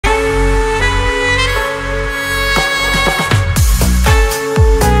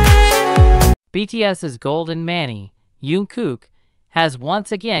BTS's golden manny, Jungkook, has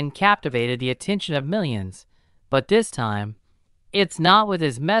once again captivated the attention of millions, but this time, it's not with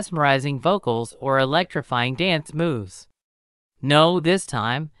his mesmerizing vocals or electrifying dance moves. No, this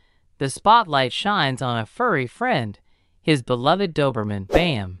time, the spotlight shines on a furry friend, his beloved Doberman,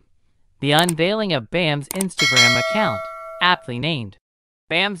 Bam. The unveiling of Bam's Instagram account, aptly named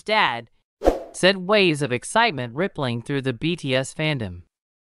Bam's Dad, sent waves of excitement rippling through the BTS fandom.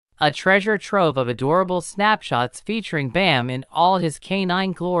 A treasure trove of adorable snapshots featuring Bam in all his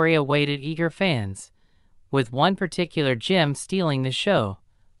canine glory awaited eager fans, with one particular gem stealing the show.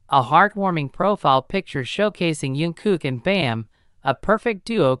 A heartwarming profile picture showcasing Jungkook and Bam, a perfect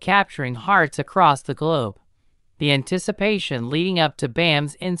duo capturing hearts across the globe. The anticipation leading up to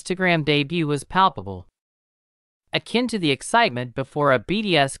Bam's Instagram debut was palpable, akin to the excitement before a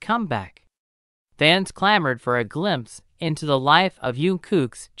BTS comeback. Fans clamored for a glimpse into the life of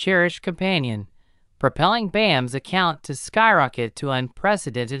Jungkook's cherished companion, propelling Bam's account to skyrocket to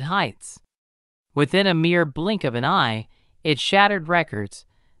unprecedented heights. Within a mere blink of an eye, it shattered records,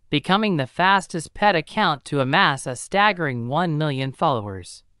 becoming the fastest pet account to amass a staggering 1 million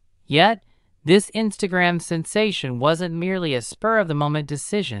followers. Yet, this Instagram sensation wasn't merely a spur-of-the-moment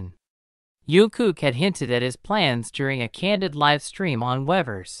decision. Jungkook had hinted at his plans during a candid live stream on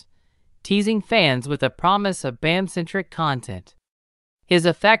Weverse, teasing fans with a promise of Bam-centric content. His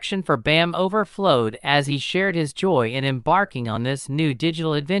affection for Bam overflowed as he shared his joy in embarking on this new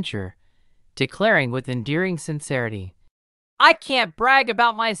digital adventure, declaring with endearing sincerity, "I can't brag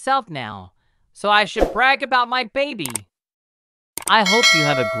about myself now, so I should brag about my baby. I hope you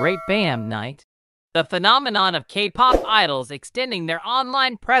have a great Bam night." The phenomenon of K-pop idols extending their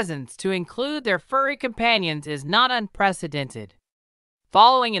online presence to include their furry companions is not unprecedented.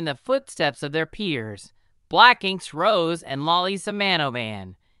 Following in the footsteps of their peers, Blackpink's Rose and Lolly's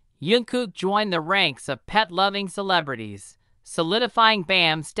Man, Jungkook joined the ranks of pet-loving celebrities, solidifying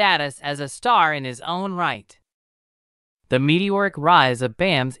Bam's status as a star in his own right. The meteoric rise of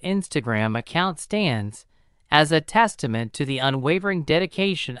Bam's Instagram account stands as a testament to the unwavering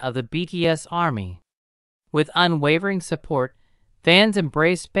dedication of the BTS army. With unwavering support, fans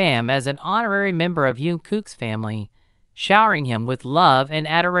embraced Bam as an honorary member of Jungkook's family, showering him with love and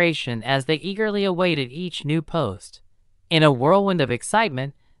adoration as they eagerly awaited each new post. In a whirlwind of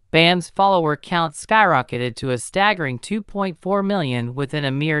excitement, Bam's follower count skyrocketed to a staggering 2.4 million within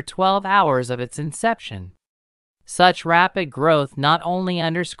a mere 12 hours of its inception. Such rapid growth not only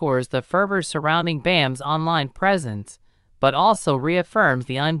underscores the fervor surrounding Bam's online presence, but also reaffirms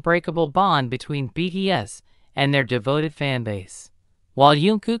the unbreakable bond between BTS and their devoted fanbase. While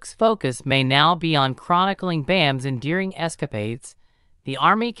Jungkook's focus may now be on chronicling Bam's endearing escapades, the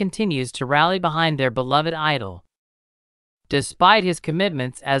army continues to rally behind their beloved idol. Despite his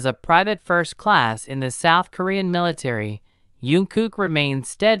commitments as a private first class in the South Korean military, Jungkook remains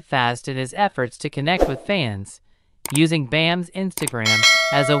steadfast in his efforts to connect with fans, using Bam's Instagram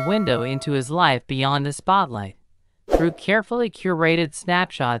as a window into his life beyond the spotlight. Through carefully curated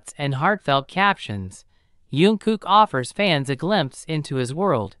snapshots and heartfelt captions, Jungkook offers fans a glimpse into his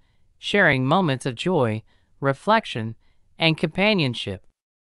world, sharing moments of joy, reflection, and companionship.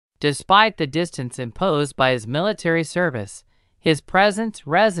 Despite the distance imposed by his military service, his presence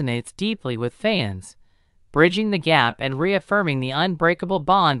resonates deeply with fans, bridging the gap and reaffirming the unbreakable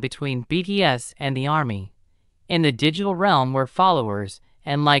bond between BTS and the army. In the digital realm where followers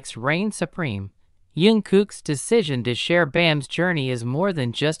and likes reign supreme, Jungkook's decision to share Bam's journey is more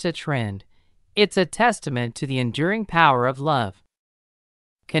than just a trend. It's a testament to the enduring power of love,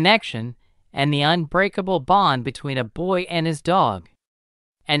 connection, and the unbreakable bond between a boy and his dog.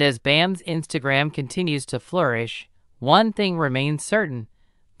 And as Bam's Instagram continues to flourish, one thing remains certain: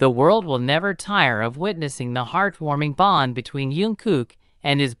 the world will never tire of witnessing the heartwarming bond between Jungkook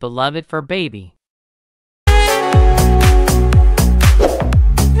and his beloved fur baby.